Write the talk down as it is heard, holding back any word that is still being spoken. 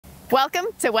Welcome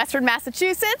to Westford,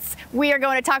 Massachusetts. We are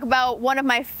going to talk about one of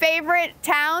my favorite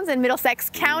towns in Middlesex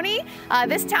County.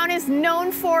 This town is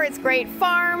known for its great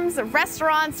farms,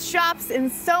 restaurants, shops,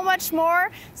 and so much more.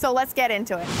 So let's get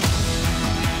into it.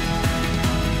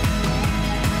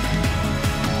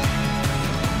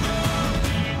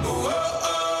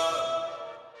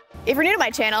 If you're new to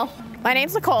my channel, my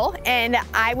name's Nicole, and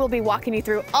I will be walking you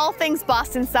through all things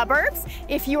Boston suburbs.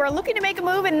 If you are looking to make a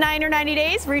move in 9 or 90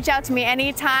 days, reach out to me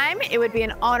anytime. It would be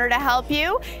an honor to help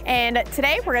you. And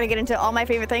today we're gonna get into all my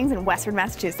favorite things in Westford,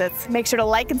 Massachusetts. Make sure to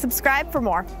like and subscribe for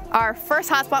more. Our first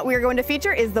hotspot we are going to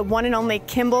feature is the one and only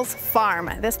Kimball's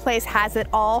Farm. This place has it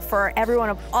all for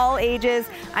everyone of all ages.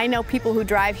 I know people who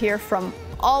drive here from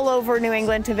all over New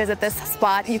England to visit this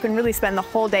spot. You can really spend the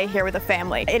whole day here with a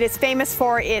family. It is famous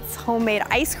for its homemade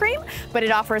ice cream, but it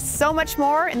offers so much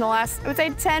more. In the last, I would say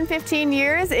 10, 15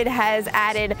 years, it has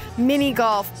added mini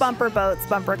golf, bumper boats,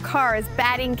 bumper cars,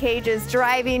 batting cages,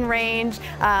 driving range,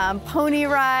 pony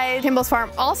rides. Kimball's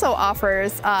Farm also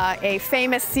offers a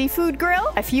famous seafood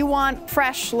grill. If you want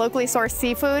fresh, locally sourced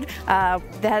seafood, that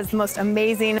has the most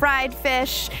amazing fried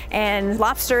fish and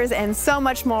lobsters and so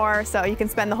much more. So you can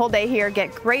spend the whole day here,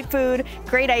 get great food,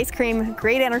 great ice cream,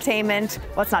 great entertainment.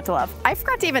 What's not to love? I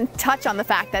forgot to even touch on the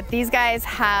fact that these guys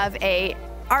have a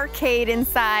arcade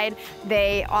inside.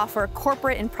 They offer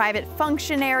corporate and private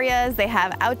function areas. They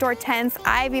have outdoor tents.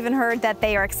 I've even heard that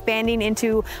they are expanding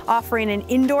into offering an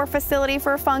indoor facility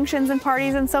for functions and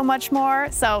parties and so much more.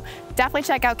 So definitely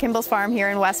check out Kimball's Farm here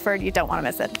in Westford. You don't want to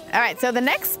miss it. All right, so the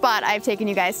next spot I've taken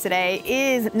you guys today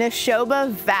is Nashoba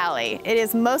Valley. It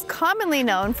is most commonly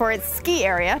known for its ski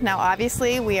area. Now,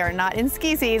 obviously, we are not in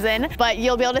ski season, but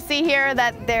you'll be able to see here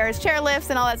that there's chairlifts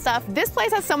and all that stuff. This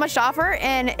place has so much to offer,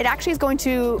 and it actually is going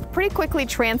to pretty quickly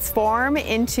transform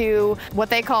into what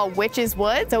they call Witch's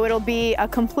Wood. So it'll be a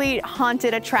complete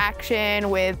haunted attraction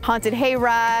with haunted hay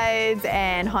rides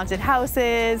and haunted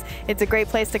houses. It's a great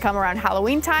place to come around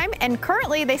Halloween time. And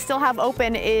currently they still have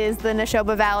open is the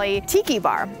Nashoba Valley Tiki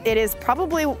Bar. It is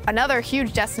probably another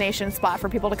huge destination spot for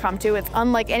people to come to. It's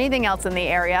unlike anything else in the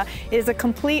area. It is a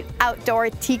complete outdoor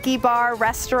tiki bar,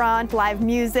 restaurant, live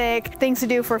music, things to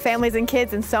do for families and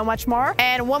kids, and so much more.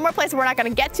 And one more place we're not gonna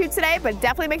get to today, but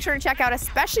definitely make sure to check out,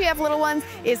 especially if you have little ones,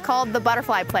 is called the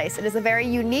Butterfly Place. It is a very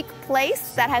unique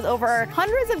place that has over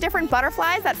hundreds of different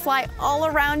butterflies that fly all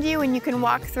around you and you can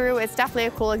walk through. It's definitely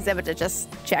a cool exhibit to just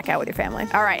check out with your family.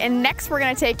 All right, and next we're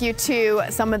gonna take you to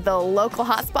some of the local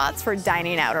hotspots for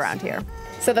dining out around here.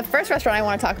 So the first restaurant I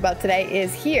want to talk about today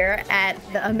is here at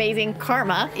the amazing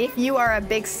Karma. If you are a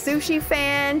big sushi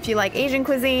fan, if you like Asian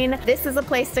cuisine, this is a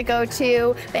place to go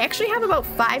to. They actually have about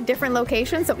 5 different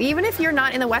locations, so even if you're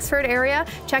not in the Westford area,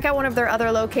 check out one of their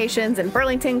other locations in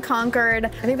Burlington, Concord. I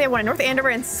think they have one in North Andover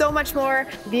and so much more.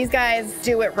 These guys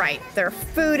do it right. Their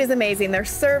food is amazing, their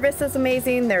service is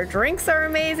amazing, their drinks are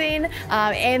amazing,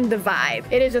 and the vibe.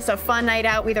 It is just a fun night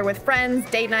out, either with friends,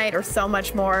 date night, or so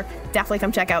much more. Definitely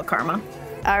come check out Karma.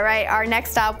 All right, our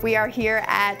next stop, we are here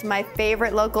at my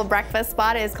favorite local breakfast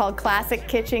spot. It is called Classic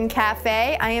Kitchen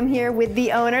Cafe. I am here with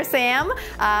the owner, Sam.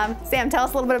 Sam, tell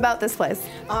us a little bit about this place.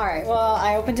 All right, well,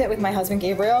 I opened it with my husband,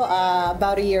 Gabriel,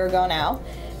 about a year ago now.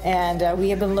 And we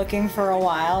have been looking for a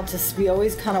while. We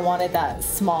always kind of wanted that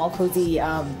small, cozy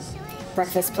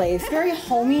breakfast place. Very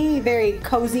homey, very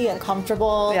cozy and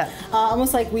comfortable. Yeah.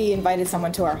 Almost like we invited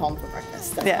someone to our home for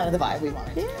breakfast. That's kind of the vibe we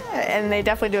wanted. Yeah, and they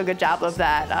definitely do a good job of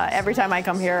that. Every time I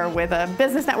come here with a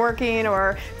business networking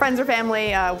or friends or family,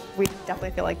 we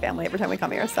definitely feel like family every time we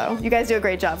come here. So you guys do a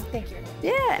great job. Thank you.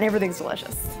 Yeah, and everything's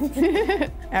delicious.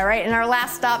 All right, and our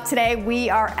last stop today, we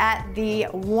are at the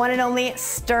one and only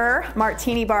Stir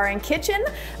Martini Bar and Kitchen.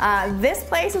 This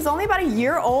place is only about a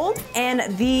year old,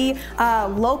 and the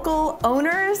local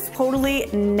owners totally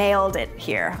nailed it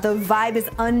here. The vibe is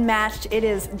unmatched. It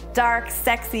is dark,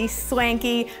 sexy,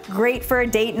 swanky, great for a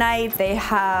date night. They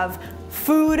have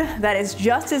food that is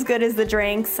just as good as the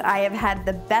drinks. I have had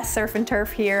the best surf and turf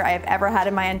here I have ever had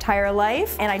in my entire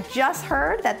life. And I just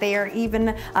heard that they are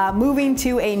even moving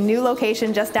to a new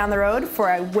location just down the road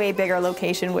for a way bigger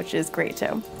location, which is great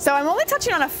too. So I'm only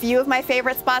touching on a few of my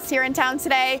favorite spots here in town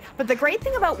today, but the great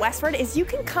thing about Westford is you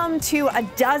can come to a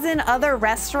dozen other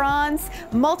restaurants,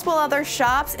 multiple other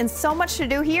shops, and so much to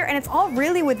do here, and it's all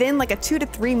really within like a 2 to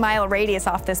 3 mile radius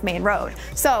off this main road.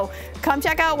 So come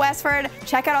check out Westford,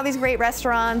 check out all these great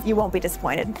restaurants. You won't be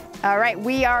disappointed. All right,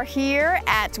 we are here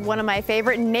at one of my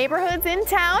favorite neighborhoods in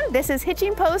town. This is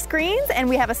Hitching Post Greens, and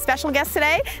we have a special guest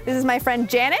today. This is my friend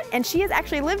Janet, and she has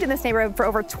actually lived in this neighborhood for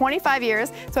over 25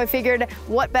 years. So I figured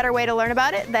what better way to learn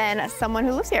about it than someone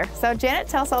who lives here. So Janet,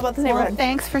 tell us all about this neighborhood. Well,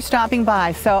 thanks for stopping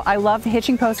by. So I love the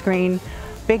Hitching Post Green.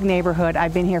 big neighborhood.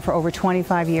 I've been here for over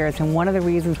 25 years, and one of the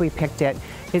reasons we picked it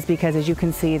is because, as you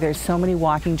can see, there's so many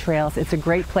walking trails. It's a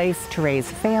great place to raise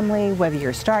family, whether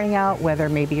you're starting out, whether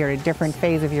maybe you're at a different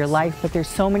phase of your life, but there's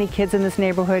so many kids in this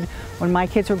neighborhood. When my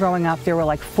kids were growing up, there were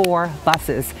like 4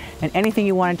 buses, and anything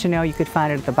you wanted to know, you could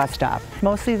find it at the bus stop.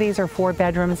 Mostly these are 4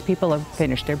 bedrooms. People have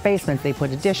finished their basements, they put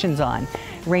additions on.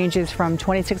 Ranges from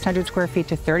 2,600 square feet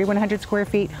to 3,100 square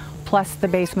feet, plus the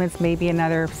basements, maybe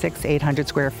another 600-800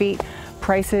 square feet.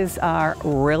 Prices are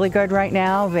really good right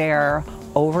now. They're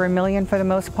over $1 million for the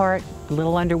most part, a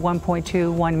little under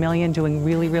 1.2, 1 million, doing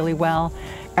really, really well.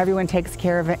 Everyone takes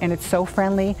care of it, and it's so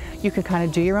friendly. You could kind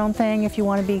of do your own thing if you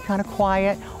want to be kind of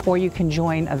quiet, or you can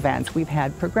join events. We've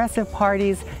had progressive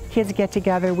parties, kids get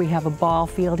together. We have a ball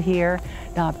field here.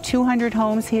 200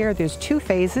 homes here. There's 2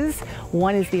 phases.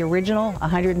 One is the original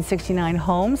 169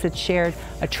 homes. It shared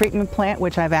a treatment plant,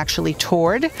 which I've actually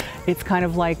toured. It's kind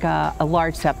of like a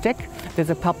large septic. There's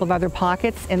a couple of other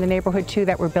pockets in the neighborhood too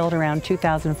that were built around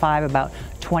 2005, about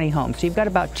 20 homes. So you've got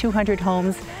about 200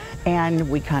 homes. And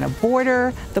we kind of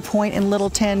border the point in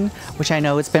Littleton, which I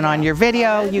know has been on your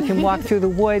video. You can walk through the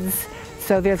woods.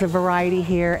 So there's a variety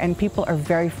here, and people are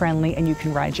very friendly, and you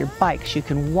can ride your bikes, you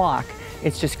can walk.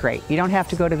 It's just great. You don't have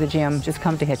to go to the gym, just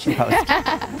come to Hitchin Post.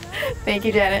 Thank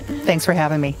you, Janet. Thanks for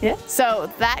having me. Yeah.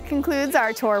 So that concludes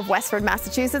our tour of Westford,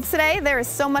 Massachusetts today. There is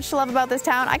so much to love about this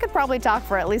town. I could probably talk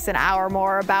for at least an hour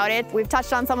more about it. We've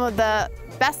touched on some of the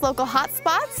best local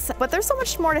hotspots, but there's so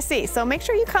much more to see. So make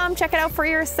sure you come check it out for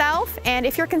yourself. And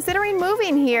if you're considering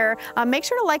moving here, make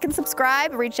sure to like and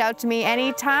subscribe. Reach out to me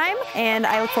anytime, and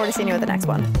I look forward to seeing you at the next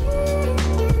one.